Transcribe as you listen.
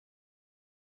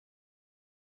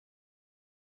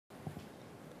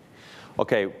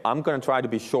Okay, I'm going to try to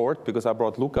be short because I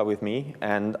brought Luca with me,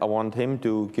 and I want him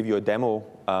to give you a demo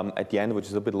at the end, which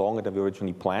is a bit longer than we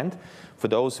originally planned. For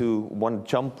those who want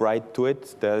to jump right to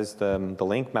it, there's the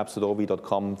link,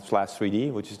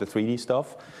 maps.ovi.com/3D, which is the 3D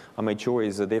stuff. I made sure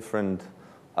it's a different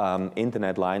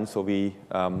internet line, so we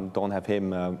don't have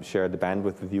him share the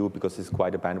bandwidth with you because it's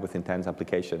quite a bandwidth-intense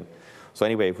application. So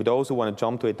anyway, for those who want to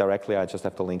jump to it directly, I just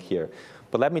have the link here.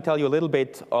 But let me tell you a little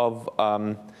bit of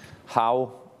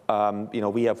how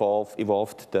we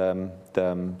evolved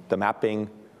the mapping.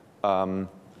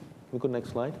 We go next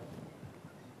slide.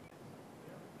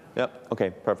 Yep.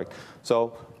 Okay. Perfect.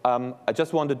 So I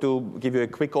just wanted to give you a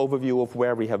quick overview of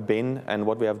where we have been and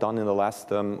what we have done in the last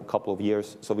couple of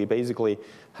years. So we basically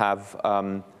have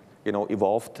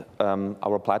evolved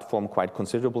our platform quite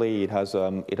considerably. It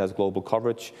has global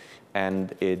coverage,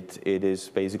 and it is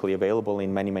basically available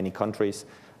in many countries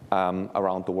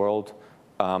around the world.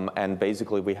 And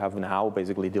basically, we have now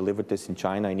delivered this in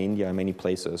China, in India, and many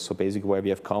places. So basically, where we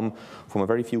have come from a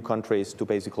very few countries to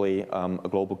basically a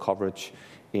global coverage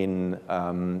in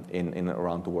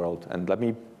around the world. And let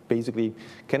me basically,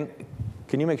 can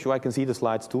you make sure I can see the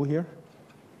slides too here?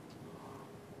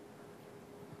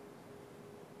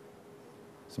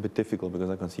 It's a bit difficult because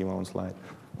I can see my own slide.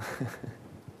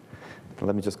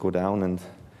 Let me just go down and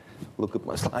look at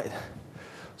my slide.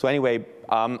 So anyway,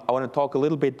 I want to talk a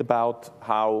little bit about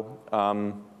how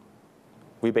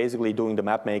we're basically doing the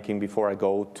map making before I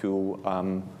go to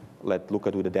let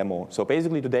Luca do the demo. So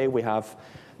basically today we have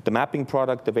the mapping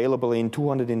product available in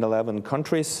 211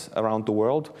 countries around the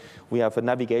world. We have a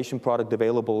navigation product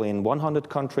available in 100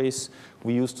 countries.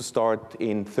 We used to start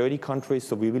in 30 countries,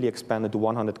 so we really expanded to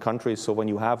 100 countries. So when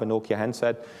you have a Nokia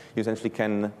handset, you essentially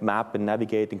can map and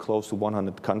navigate in close to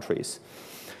 100 countries.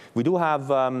 We do have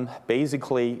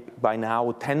basically by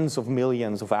now tens of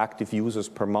millions of active users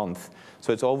per month.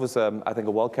 So it's always, I think,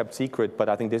 a well-kept secret, but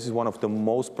I think this is one of the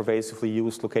most pervasively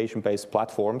used location-based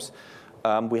platforms.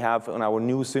 We have on our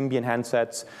new Symbian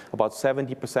handsets, about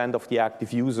 70% of the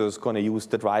active users going to use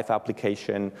the Drive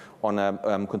application on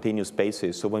a continuous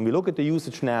basis. So when we look at the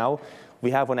usage now, we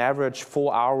have on average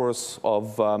 4 hours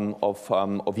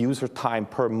of user time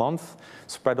per month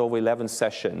spread over 11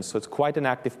 sessions. So it's quite an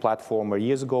active platform where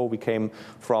years ago we came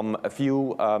from a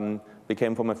few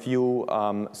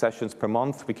sessions per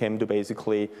month. We came to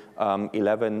basically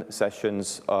 11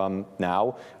 sessions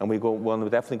now, and we want to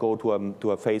definitely go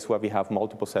to a phase where we have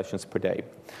multiple sessions per day.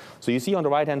 So you see on the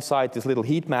right-hand side this little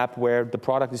heat map where the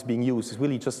product is being used. It's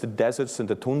really just the deserts and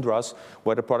the tundras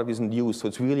where the product isn't used. So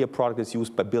it's really a product that's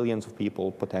used by billions of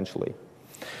people potentially.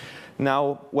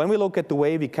 Now, when we look at the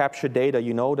way we capture data,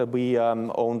 you know that we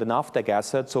own the NAVTEQ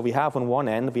asset. So we have on one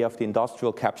end, we have the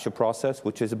industrial capture process,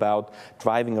 which is about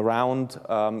driving around,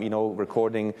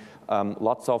 recording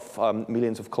lots of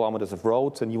millions of kilometers of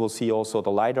roads. And you will see also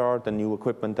the LiDAR, the new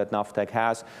equipment that NAVTEQ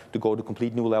has to go to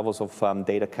complete new levels of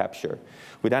data capture.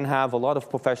 We then have a lot of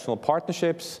professional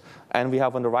partnerships. And we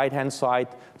have on the right-hand side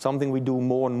something we do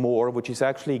more and more, which is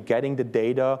actually getting the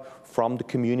data from the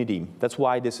community. That's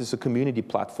why this is a community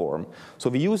platform. So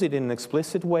we use it in an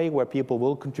explicit way where people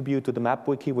will contribute to the map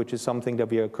wiki, which is something that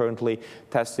we are currently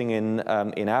testing in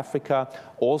Africa.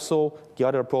 Also, the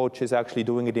other approach is actually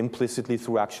doing it implicitly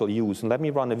through actual use. And let me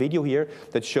run a video here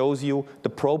that shows you the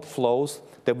probe flows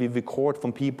that we record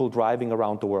from people driving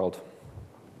around the world.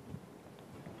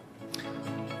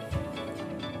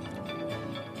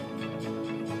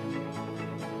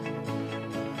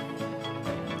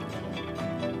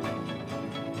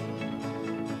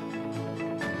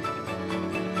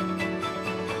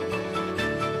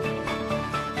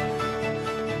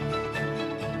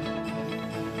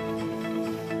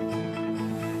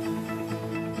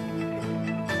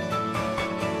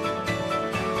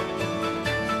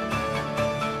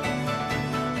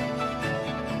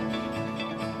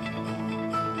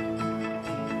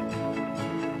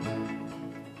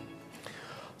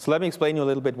 So let me explain you a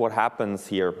little bit what happens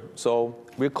here. So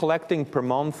we're collecting per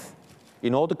month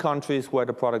in all the countries where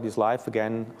the product is live,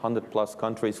 again, 100+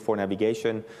 countries for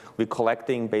navigation. We're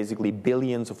collecting basically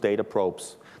billions of data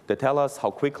probes. They tell us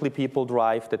how quickly people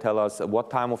drive. They tell us at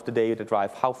what time of the day they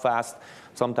drive, how fast.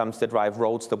 Sometimes they drive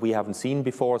roads that we haven't seen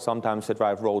before. Sometimes they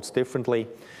drive roads differently.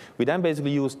 We then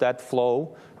basically use that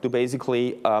flow to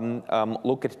basically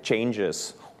look at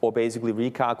changes, or basically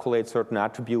recalculate certain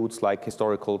attributes like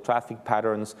historical traffic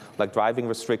patterns, like driving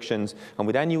restrictions. And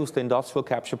we then use the industrial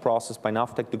capture process by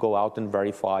NAVTEQ to go out and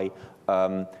verify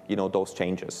those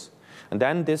changes. And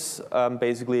then this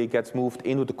basically gets moved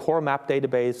into the core map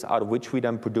database, out of which we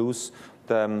then produce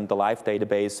the live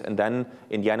database, and then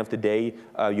in the end of the day,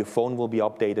 your phone will be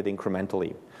updated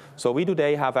incrementally. So we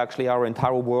today have actually our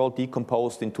entire world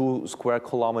decomposed in 2 square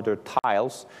kilometer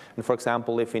tiles. And for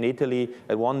example, if in Italy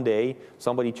at one day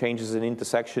somebody changes an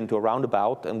intersection to a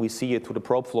roundabout and we see it through the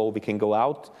probe flow, we can go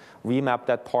out, remap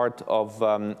that part of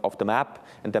the map,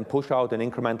 and then push out an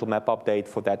incremental map update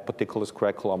for that particular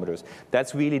square kilometers.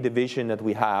 That's really the vision that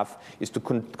we have, is to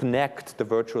connect the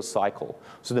virtuous cycle.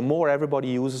 So the more everybody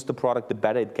uses the product, the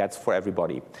better it gets for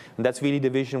everybody. And that's really the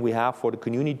vision we have for the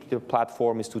community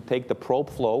platform, is to take the probe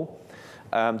flow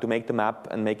to make the map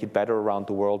and make it better around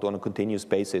the world on a continuous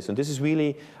basis. And this is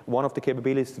really one of the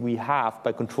capabilities we have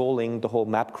by controlling the whole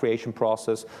map creation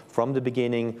process from the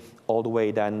beginning all the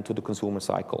way then to the consumer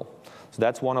cycle. So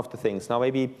that's one of the things. Now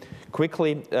maybe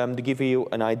quickly to give you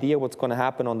an idea what's going to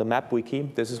happen on the map wiki,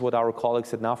 this is what our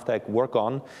colleagues at NAVTEC work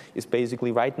on. It's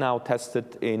basically right now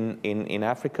tested in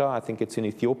Africa. I think it's in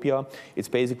Ethiopia. It's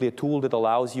basically a tool that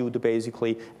allows you to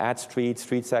basically add streets,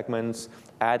 street segments,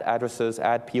 add addresses,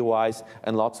 add POIs,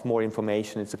 and lots more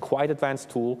information. It's a quite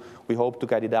advanced tool. We hope to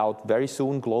get it out very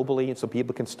soon globally so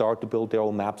people can start to build their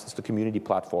own maps as the community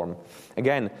platform.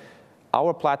 Again,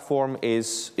 our platform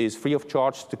is free of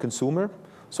charge to the consumer,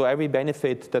 so every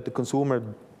benefit that the consumer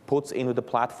puts into the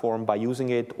platform by using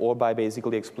it or by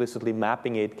basically explicitly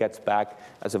mapping it gets back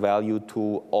as a value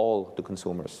to all the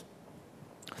consumers.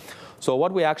 So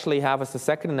what we actually have as the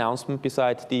second announcement,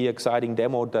 besides the exciting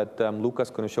demo that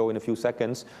Luca's going to show in a few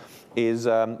seconds, is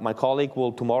my colleague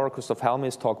will tomorrow, Christoph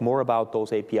Helmis, talk more about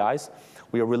those APIs.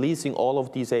 We are releasing all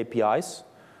of these APIs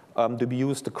to be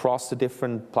used across the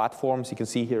different platforms. You can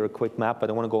see here a quick map. I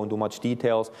don't want to go into much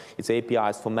details. It's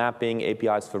APIs for mapping,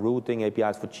 APIs for routing,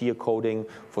 APIs for geocoding,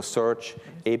 for search,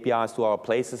 APIs to our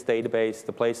places database.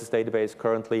 The places database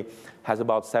currently has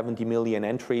about 70 million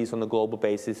entries on a global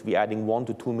basis. We're adding 1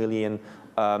 to 2 million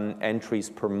entries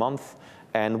per month.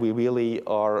 And we really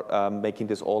are making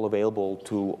this all available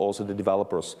to also the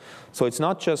developers. So it's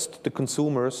not just the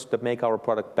consumers that make our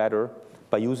product better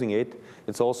by using it.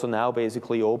 It's also now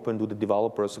basically open to the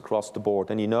developers across the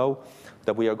board. And you know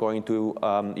that we are going to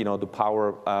to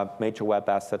power major web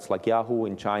assets like Yahoo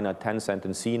in China, Tencent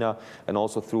and Sina, and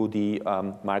also through the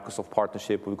Microsoft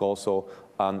partnership, we will also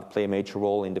play a major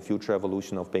role in the future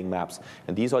evolution of Bing Maps.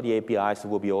 And these are the APIs that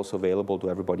will be also available to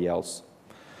everybody else.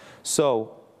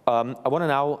 So I want to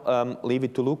now leave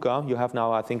it to Luca. You have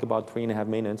now, I think, about 3.5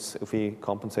 minutes, if we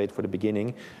compensate for the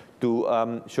beginning,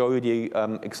 to show you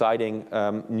the exciting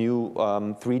new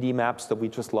 3D maps that we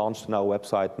just launched on our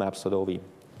website, maps.ovi.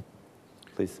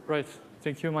 Please. Right.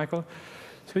 Thank you, Michael.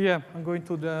 So yeah, I'm going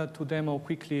to demo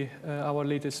quickly our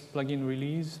latest plugin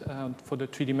release for the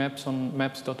 3D maps on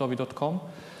maps.ovi.com.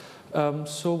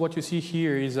 So what you see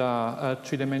here is a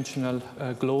three-dimensional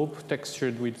globe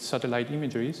textured with satellite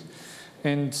imageries.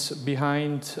 And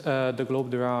behind the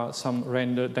globe, there are some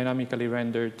dynamically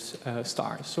rendered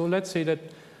stars. So let's say that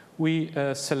we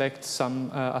select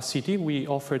a city. We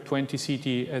offer 20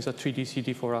 cities as a 3D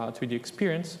city for a 3D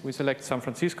experience. We select San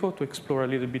Francisco to explore a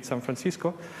little bit San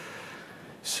Francisco.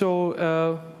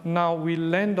 So now we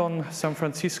land on San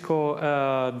Francisco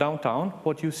downtown.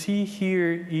 What you see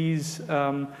here is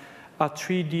a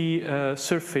 3D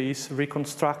surface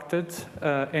reconstructed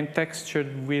and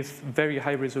textured with very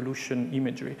high resolution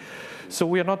imagery. So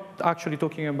we are not actually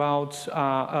talking about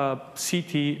a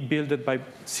city built by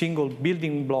single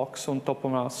building blocks on top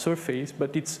of a surface,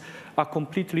 but it's a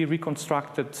completely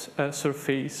reconstructed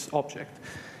surface object,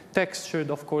 textured,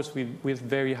 of course, with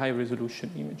very high resolution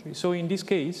imagery. So in this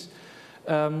case,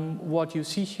 what you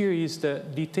see here is the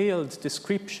detailed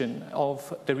description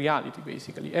of the reality,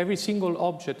 basically. Every single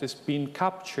object has been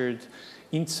captured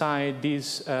inside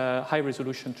this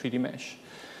high-resolution 3D mesh.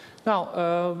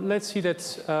 Now, let's see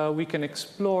that we can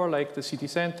explore like the city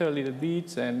center a little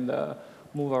bit and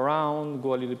move around,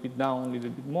 go a little bit down, a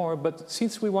little bit more. But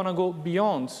since we want to go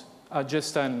beyond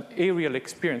just an aerial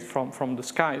experience from the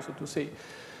sky, so to say,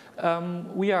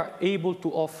 we are able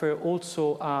to offer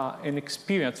also an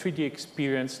experience, 3D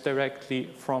experience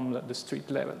directly from the street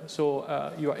level.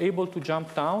 So you are able to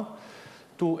jump down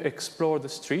to explore the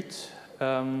street,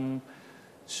 to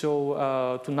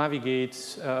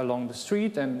navigate along the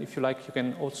street, and if you like, you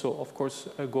can also, of course,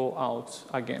 go out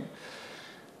again.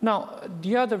 Now,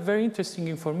 the other very interesting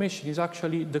information is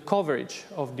actually the coverage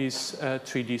of this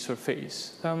 3D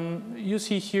surface. You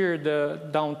see here the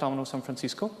downtown of San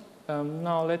Francisco.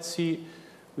 Now let's see,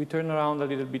 we turn around a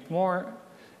little bit more,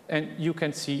 and you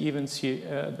can even see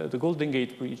the Golden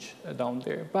Gate Bridge down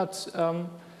there. But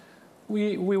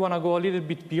we want to go a little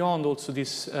bit beyond also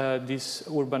this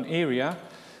urban area,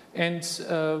 And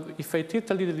if I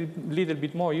tilt a little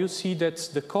bit more, you see that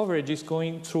the coverage is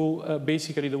going through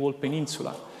basically the whole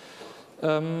peninsula.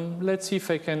 Let's see if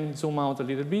I can zoom out a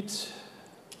little bit.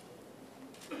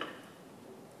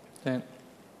 Then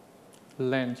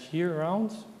land here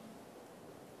around.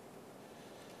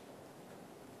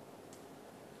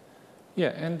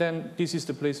 Yeah, and then this is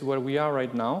the place where we are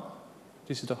right now.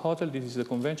 This is the hotel, this is the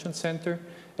convention center.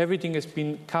 Everything has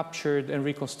been captured and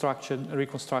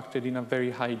reconstructed in a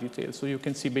very high detail. So you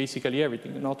can see basically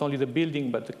everything, not only the building,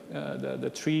 but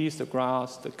the trees, the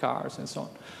grass, the cars, and so on.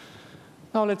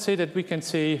 Now let's say that we can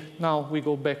say, now we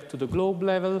go back to the globe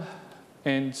level,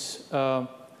 and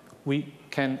we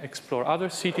can explore other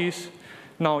cities.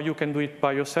 Now you can do it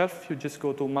by yourself. You just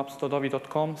go to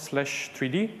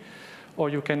maps.ovi.com/3D. Or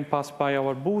you can pass by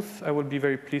our booth. I will be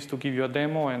very pleased to give you a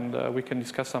demo, and we can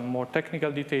discuss some more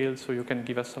technical details, so you can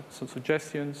give us some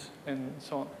suggestions and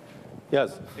so on.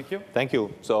 Yes. Thank you. Thank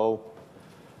you. So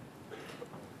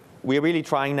we're really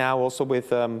trying now also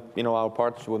with our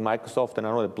partnership with Microsoft, and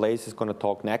I know that Blaise is going to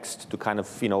talk next to kind of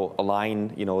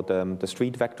align the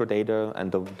street vector data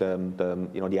and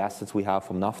the assets we have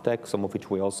from Navtec, some of which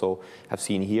we also have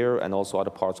seen here, and also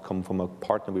other parts come from a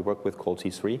partner we work with called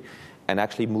C3. And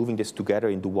actually moving this together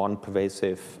into one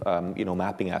pervasive,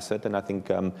 mapping asset. And I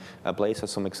think Blaise has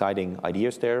some exciting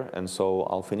ideas there. And so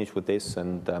I'll finish with this.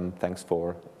 And thanks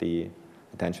for the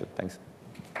attention. Thanks.